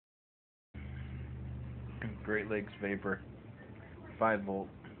Great Lakes Vapor, 5 volt.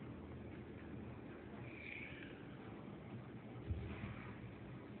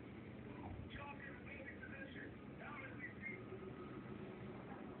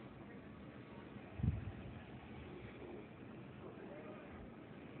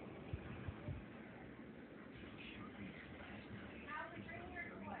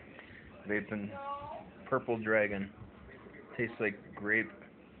 Vaping Purple Dragon. Tastes like grape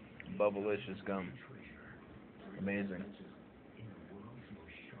bubblicious gum. Amazing.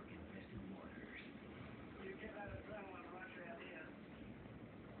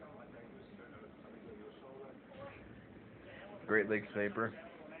 Great Lakes Vapor.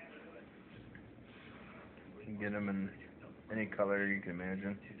 You can get them in any color you can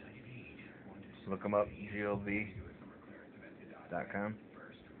imagine. Look them up, glv.com.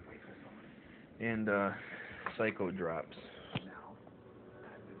 And Syco drops.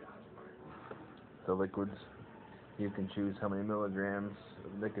 The liquids. You can choose how many milligrams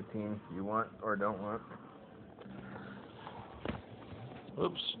of nicotine you want or don't want.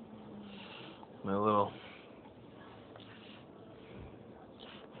 Oops. My little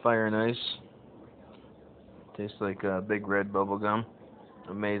fire and ice. Tastes like big red bubble gum.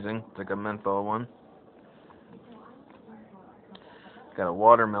 Amazing. It's like a menthol one. Got a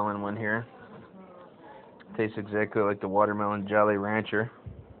watermelon one here. Tastes exactly like the watermelon Jolly Rancher.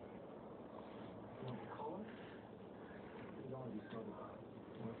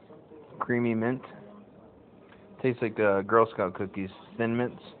 Creamy mint. Tastes like Girl Scout cookies. Thin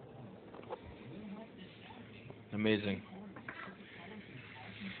mints. Amazing.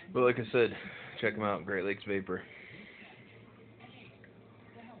 But like I said, check them out. Great Lakes Vapor.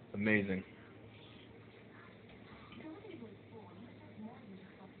 Amazing.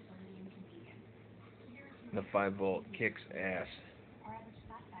 The 5 volt kicks ass.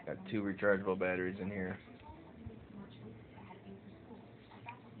 Got 2 rechargeable batteries in here.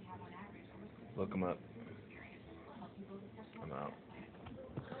 Look them up.